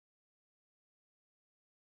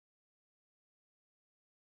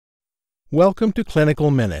Welcome to Clinical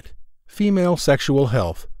Minute, Female Sexual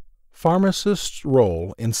Health, Pharmacists'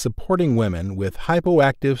 Role in Supporting Women with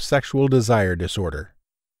Hypoactive Sexual Desire Disorder.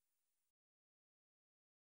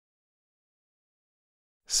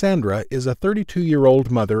 Sandra is a 32-year-old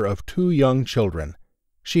mother of 2 young children.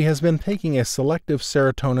 She has been taking a selective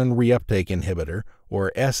serotonin reuptake inhibitor,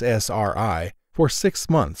 or SSRI, for 6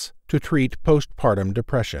 months to treat postpartum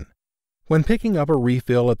depression. When picking up a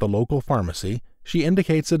refill at the local pharmacy, she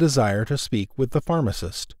indicates a desire to speak with the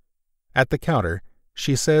pharmacist. At the counter,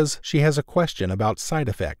 she says she has a question about side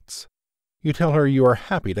effects. You tell her you are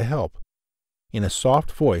happy to help. In a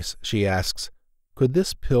soft voice, she asks, "Could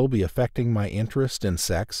this pill be affecting my interest in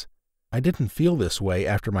sex? I didn't feel this way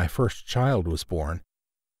after my first child was born."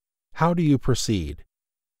 How do you proceed?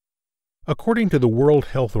 According to the World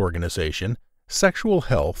Health Organization, sexual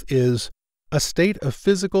health is a state of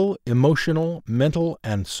physical, emotional, mental,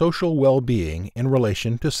 and social well-being in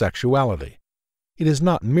relation to sexuality. It is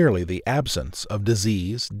not merely the absence of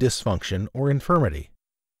disease, dysfunction, or infirmity.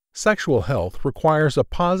 Sexual health requires a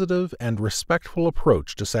positive and respectful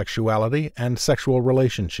approach to sexuality and sexual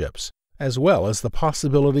relationships, as well as the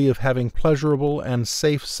possibility of having pleasurable and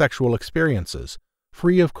safe sexual experiences,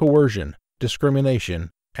 free of coercion,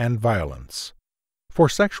 discrimination, and violence. For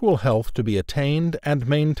sexual health to be attained and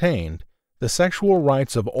maintained, the sexual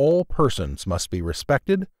rights of all persons must be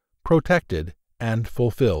respected, protected, and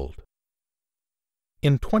fulfilled.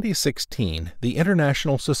 In 2016, the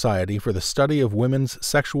International Society for the Study of Women's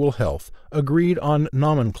Sexual Health agreed on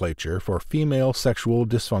nomenclature for female sexual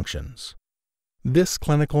dysfunctions. This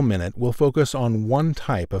clinical minute will focus on one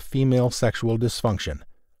type of female sexual dysfunction,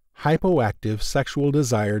 Hypoactive Sexual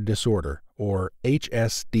Desire Disorder, or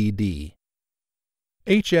HSDD.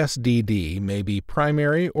 HSDD may be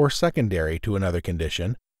primary or secondary to another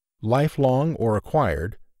condition, lifelong or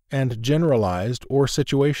acquired, and generalized or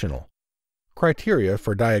situational. Criteria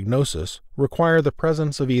for diagnosis require the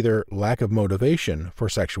presence of either lack of motivation for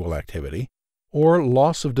sexual activity or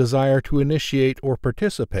loss of desire to initiate or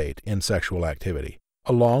participate in sexual activity,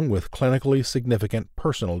 along with clinically significant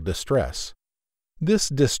personal distress. This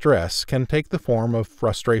distress can take the form of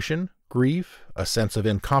frustration, grief, a sense of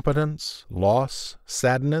incompetence, loss,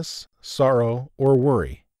 sadness, sorrow, or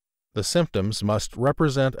worry. The symptoms must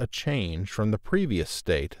represent a change from the previous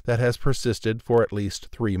state that has persisted for at least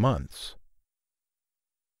 3 months.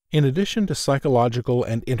 In addition to psychological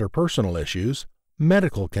and interpersonal issues,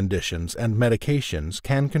 medical conditions and medications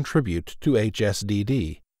can contribute to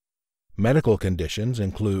HSDD. Medical conditions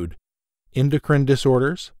include endocrine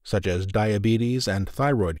disorders, such as diabetes and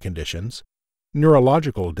thyroid conditions,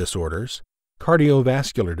 neurological disorders,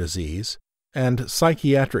 cardiovascular disease, and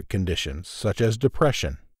psychiatric conditions such as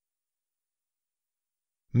depression.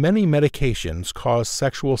 Many medications cause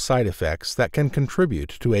sexual side effects that can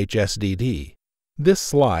contribute to HSDD. This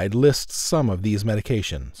slide lists some of these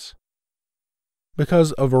medications.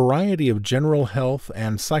 Because a variety of general health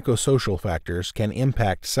and psychosocial factors can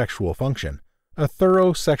impact sexual function, a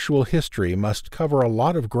thorough sexual history must cover a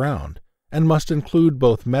lot of ground and must include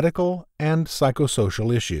both medical and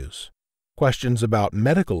psychosocial issues. Questions about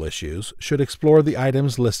medical issues should explore the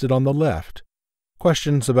items listed on the left.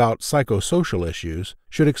 Questions about psychosocial issues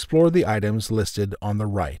should explore the items listed on the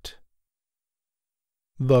right.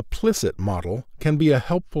 The PLICIT model can be a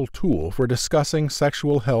helpful tool for discussing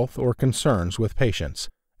sexual health or concerns with patients,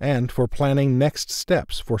 and for planning next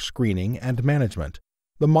steps for screening and management.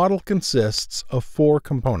 The model consists of 4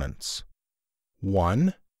 components.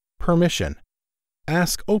 1. Permission.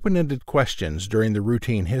 Ask open-ended questions during the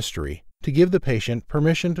routine history to give the patient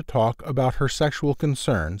permission to talk about her sexual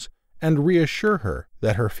concerns and reassure her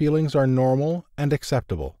that her feelings are normal and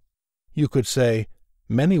acceptable. You could say,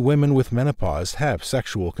 "Many women with menopause have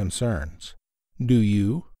sexual concerns. Do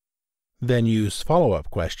you?" Then use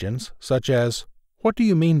follow-up questions such as, "What do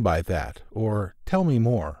you mean by that?" or "Tell me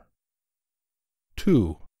more."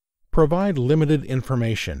 2. Provide limited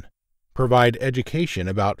information. Provide education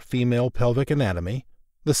about female pelvic anatomy,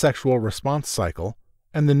 the sexual response cycle,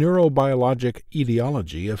 and the neurobiologic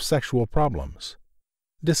etiology of sexual problems.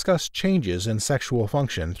 Discuss changes in sexual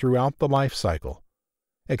function throughout the life cycle.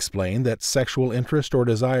 Explain that sexual interest or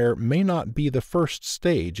desire may not be the first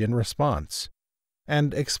stage in response.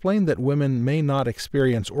 And explain that women may not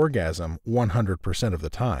experience orgasm 100% of the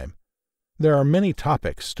time. There are many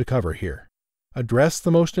topics to cover here. Address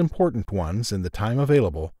the most important ones in the time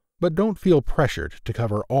available, but don't feel pressured to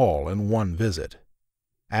cover all in one visit.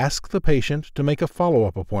 Ask the patient to make a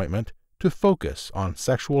follow-up appointment to focus on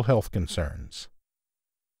sexual health concerns.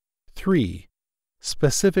 3.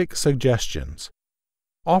 Specific suggestions.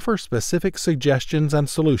 Offer specific suggestions and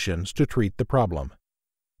solutions to treat the problem.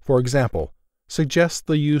 For example, suggests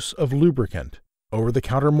the use of lubricant,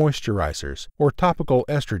 over-the-counter moisturizers, or topical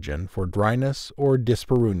estrogen for dryness or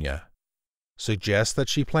dyspareunia. Suggests that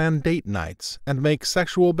she plan date nights and make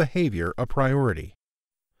sexual behavior a priority.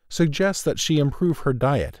 Suggests that she improve her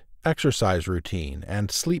diet, exercise routine,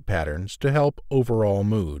 and sleep patterns to help overall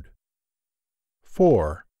mood.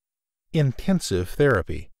 4. Intensive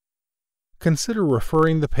therapy. Consider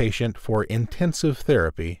referring the patient for intensive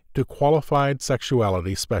therapy to qualified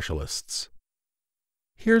sexuality specialists.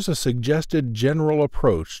 Here's a suggested general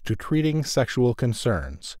approach to treating sexual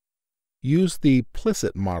concerns. Use the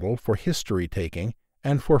PLICIT model for history taking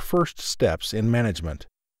and for first steps in management.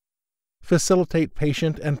 Facilitate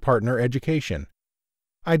patient and partner education.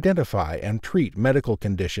 Identify and treat medical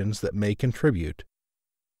conditions that may contribute.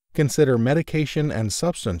 Consider medication and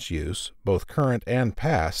substance use, both current and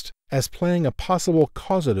past, as playing a possible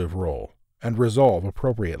causative role and resolve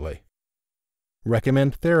appropriately.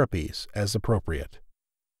 Recommend therapies as appropriate.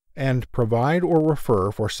 And provide or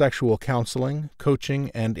refer for sexual counseling,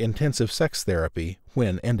 coaching, and intensive sex therapy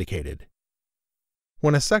when indicated.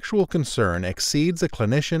 When a sexual concern exceeds a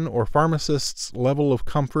clinician or pharmacist's level of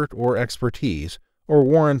comfort or expertise or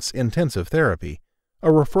warrants intensive therapy, a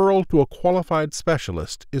referral to a qualified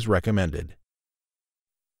specialist is recommended.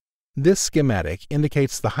 This schematic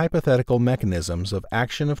indicates the hypothetical mechanisms of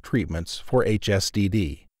action of treatments for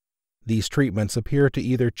HSDD. These treatments appear to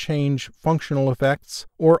either change functional effects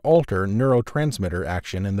or alter neurotransmitter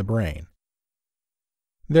action in the brain.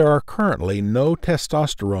 There are currently no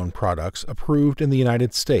testosterone products approved in the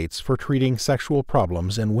United States for treating sexual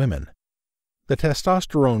problems in women. The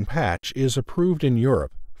testosterone patch is approved in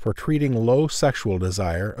Europe for treating low sexual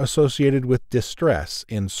desire associated with distress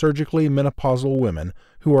in surgically menopausal women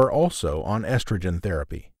who are also on estrogen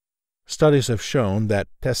therapy. Studies have shown that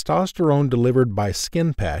testosterone delivered by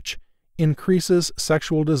skin patch increases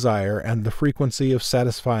sexual desire and the frequency of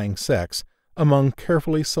satisfying sex among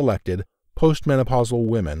carefully selected postmenopausal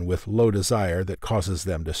women with low desire that causes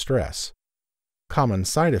them distress. Common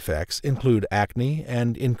side effects include acne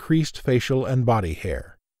and increased facial and body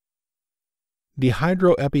hair.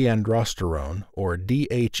 Dehydroepiandrosterone, or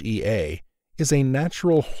DHEA, is a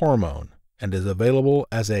natural hormone and is available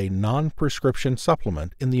as a non-prescription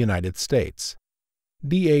supplement in the United States.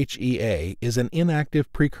 DHEA is an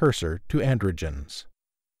inactive precursor to androgens.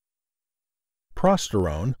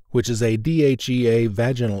 Prosterone, which is a DHEA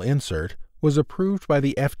vaginal insert, was approved by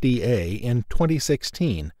the FDA in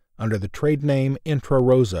 2016 under the trade name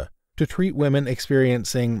Intrarosa to treat women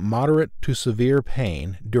experiencing moderate to severe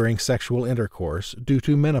pain during sexual intercourse due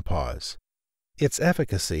to menopause. Its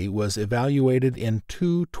efficacy was evaluated in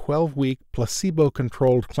 2 12-week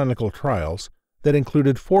placebo-controlled clinical trials that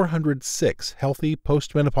included 406 healthy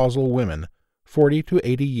postmenopausal women 40 to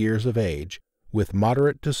 80 years of age with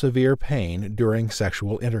moderate to severe pain during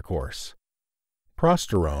sexual intercourse.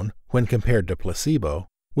 Prosterone, when compared to placebo,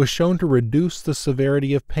 was shown to reduce the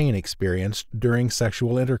severity of pain experienced during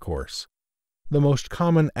sexual intercourse. The most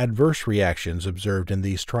common adverse reactions observed in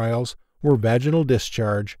these trials were vaginal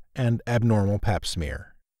discharge and abnormal pap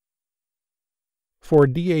smear. For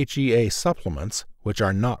DHEA supplements, which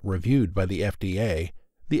are not reviewed by the FDA,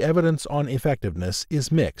 the evidence on effectiveness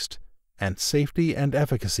is mixed, and safety and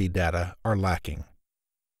efficacy data are lacking.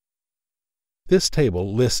 This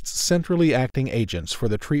table lists centrally acting agents for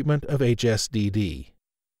the treatment of HSDD.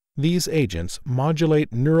 These agents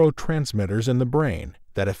modulate neurotransmitters in the brain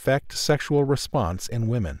that affect sexual response in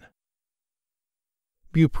women.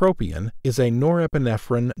 Bupropion is a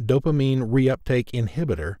norepinephrine dopamine reuptake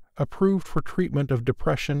inhibitor approved for treatment of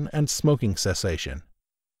depression and smoking cessation.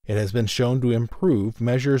 It has been shown to improve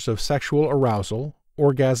measures of sexual arousal,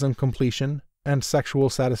 orgasm completion, and sexual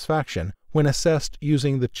satisfaction when assessed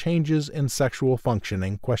using the Changes in Sexual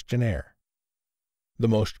Functioning questionnaire. The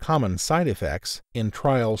most common side effects in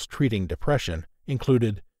trials treating depression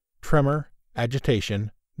included tremor,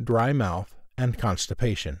 agitation, dry mouth, and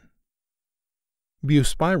constipation.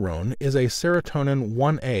 Buspirone is a serotonin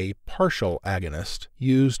 1A partial agonist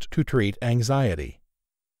used to treat anxiety.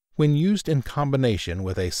 When used in combination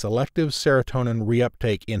with a selective serotonin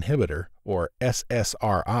reuptake inhibitor, or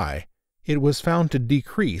SSRI, it was found to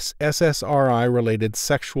decrease SSRI-related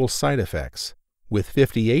sexual side effects, with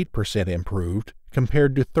 58% improved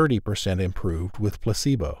compared to 30% improved with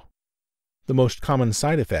placebo. The most common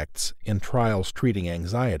side effects in trials treating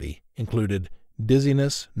anxiety included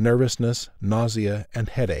dizziness, nervousness, nausea, and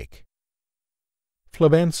headache.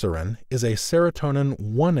 Flibanserin is a serotonin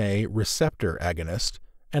 1A receptor agonist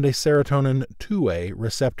and a serotonin 2A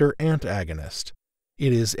receptor antagonist.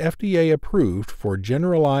 It is FDA approved for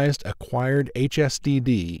generalized acquired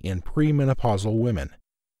HSDD in premenopausal women.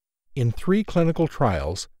 In 3 clinical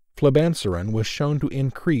trials, flibanserin was shown to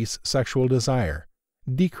increase sexual desire,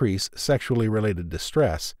 decrease sexually related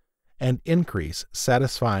distress, and increase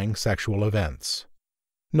satisfying sexual events.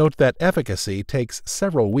 Note that efficacy takes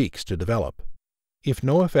several weeks to develop. If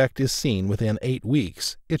no effect is seen within 8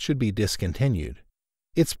 weeks, it should be discontinued.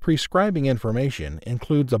 Its prescribing information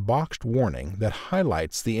includes a boxed warning that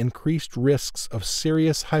highlights the increased risks of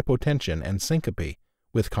serious hypotension and syncope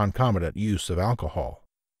with concomitant use of alcohol.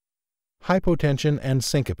 Hypotension and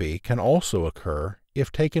syncope can also occur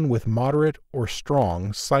if taken with moderate or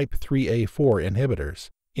strong CYP3A4 inhibitors,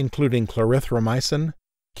 including clarithromycin,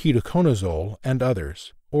 ketoconazole, and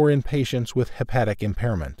others, or in patients with hepatic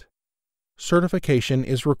impairment. Certification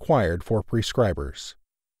is required for prescribers.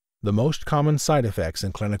 The most common side effects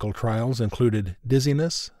in clinical trials included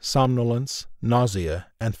dizziness, somnolence, nausea,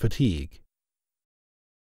 and fatigue.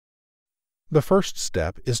 The first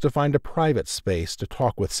step is to find a private space to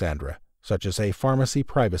talk with Sandra, such as a pharmacy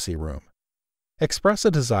privacy room. Express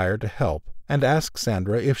a desire to help and ask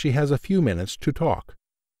Sandra if she has a few minutes to talk.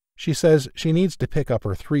 She says she needs to pick up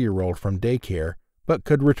her 3-year-old from daycare, but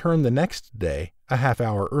could return the next day a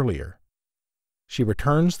half-hour earlier. She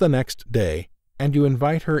returns the next day, and you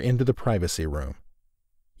invite her into the privacy room.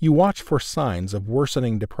 You watch for signs of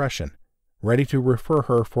worsening depression, ready to refer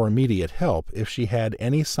her for immediate help if she had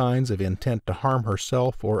any signs of intent to harm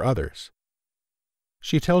herself or others.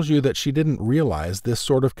 She tells you that she didn't realize this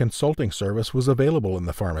sort of consulting service was available in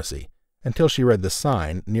the pharmacy until she read the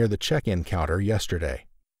sign near the check-in counter yesterday.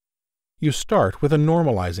 You start with a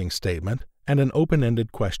normalizing statement and an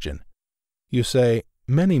open-ended question. You say,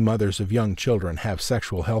 "Many mothers of young children have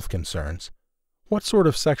sexual health concerns. What sort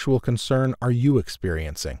of sexual concern are you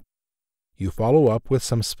experiencing?" You follow up with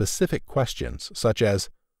some specific questions, such as,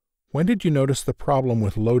 "When did you notice the problem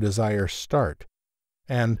with low desire start?"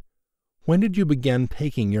 And, "When did you begin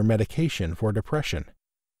taking your medication for depression?"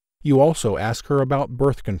 You also ask her about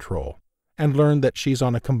birth control and learn that she's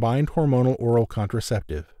on a combined hormonal oral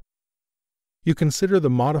contraceptive. You consider the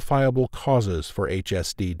modifiable causes for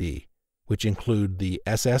HSDD, which include the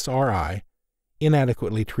SSRI,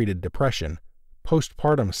 inadequately treated depression,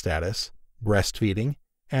 postpartum status, breastfeeding,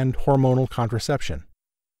 and hormonal contraception.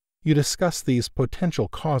 You discuss these potential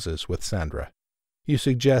causes with Sandra. You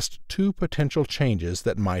suggest 2 potential changes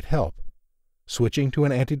that might help: switching to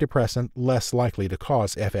an antidepressant less likely to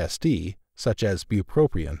cause FSD, such as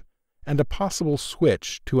bupropion, and a possible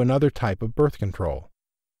switch to another type of birth control.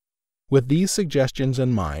 With these suggestions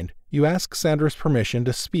in mind, you ask Sandra's permission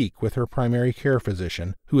to speak with her primary care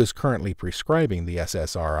physician, who is currently prescribing the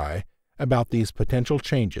SSRI, about these potential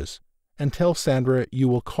changes, and tell Sandra you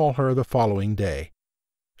will call her the following day.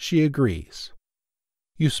 She agrees.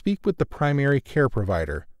 You speak with the primary care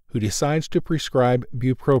provider, who decides to prescribe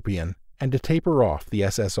bupropion and to taper off the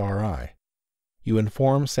SSRI. You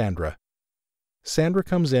inform Sandra. Sandra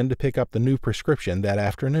comes in to pick up the new prescription that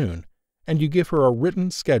afternoon, and you give her a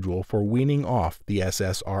written schedule for weaning off the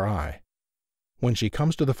SSRI. When she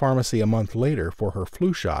comes to the pharmacy a month later for her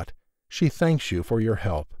flu shot, she thanks you for your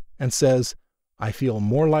help and says, "I feel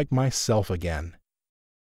more like myself again."